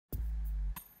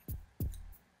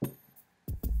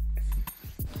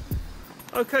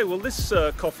Okay, well this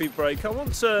coffee break, I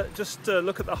want to just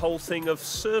look at the whole thing of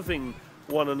serving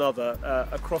one another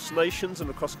across nations and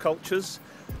across cultures.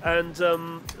 And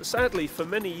sadly, for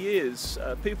many years,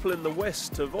 people in the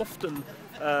West have often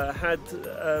had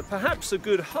perhaps a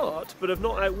good heart, but have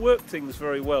not outworked things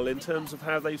very well in terms of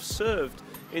how they've served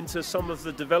into some of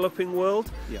the developing world.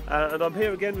 Yeah. And I'm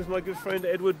here again with my good friend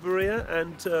Edward Berea,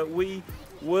 and we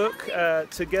work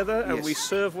together and we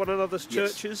serve one another's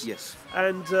churches. Yes.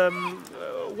 And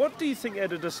what do you think,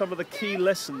 Edward, are some of the key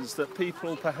lessons that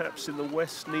people perhaps in the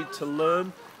West need to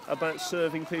learn about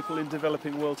serving people in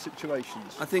developing world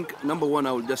situations? I think, number one,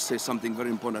 I will just say something very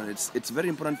important. It's very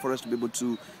important for us to be able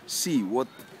to see what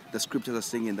the scriptures are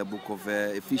saying in the book of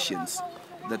Ephesians,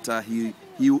 that he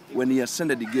when he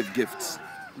ascended, he gave gifts.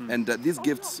 And these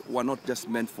gifts were not just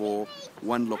meant for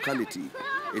one locality.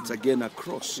 It's again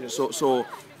across. Yes. So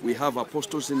we have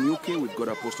apostles in UK, we've got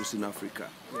apostles in Africa,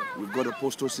 we've got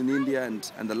apostles in India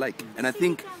and the like. And I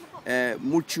think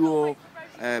mutual,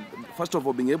 first of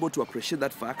all, being able to appreciate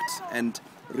that fact and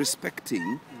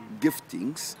respecting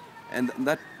giftings, and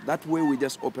that way we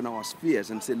just open our spheres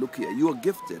and say, look here, you are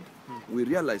gifted. We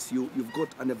realize you've got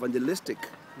an evangelistic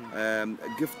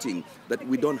gifting that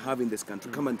we don't have in this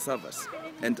country. Come and serve us.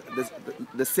 And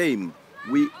the same,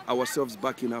 we ourselves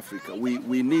back in Africa,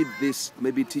 we need this,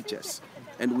 maybe teachers,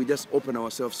 and we just open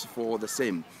ourselves for the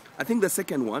same. I think the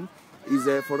second one is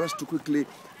for us to quickly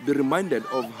be reminded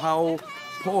of how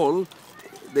Paul,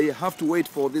 they have to wait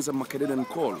for this Macedonian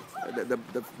call.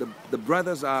 The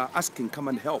brothers are asking, come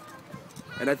and help.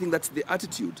 And I think that's the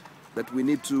attitude that we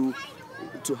need to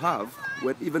have,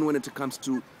 even when it comes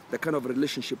to the kind of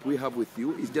relationship we have with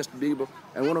you, is just being able.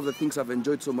 And one of the things I've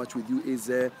enjoyed so much with you is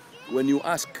when you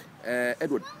ask,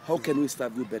 Edward, how can we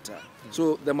serve you better?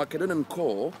 So the Macedonian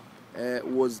call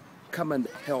was come and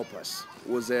help us.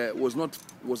 Was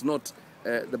not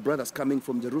the brothers coming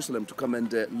from Jerusalem to come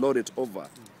and lord it over.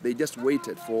 They just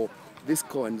waited for this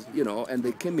call, and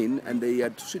they came in and they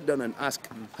had to sit down and ask,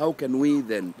 how can we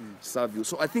then serve you?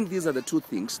 So I think these are the two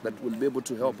things that will be able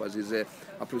to help us, is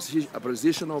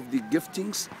appreciation of the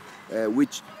giftings,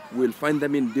 which we'll find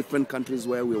them in different countries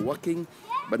where we're working.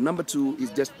 But number two is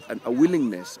just a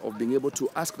willingness of being able to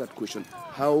ask that question,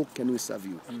 how can we serve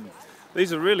you?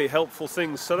 These are really helpful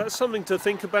things. So that's something to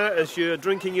think about as you're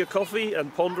drinking your coffee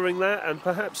and pondering that, and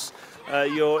perhaps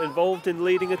you're involved in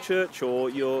leading a church, or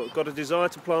you've got a desire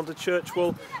to plant a church.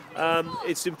 Well,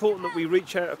 it's important that we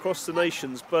reach out across the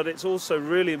nations, but it's also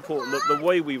really important that the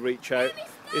way we reach out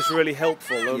is really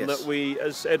helpful, and that we,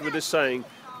 as Edward is saying,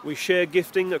 we share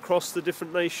gifting across the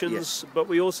different nations, but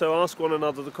we also ask one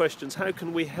another the questions, how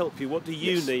can we help you? What do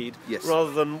you need?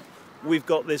 Rather than, we've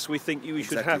got this, we think you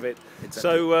should have it.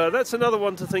 So that's another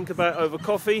one to think about over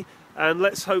coffee, and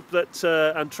let's hope that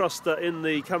and trust that in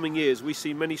the coming years we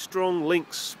see many strong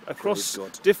links across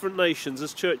different nations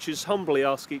as churches humbly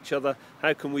ask each other,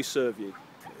 how can we serve you?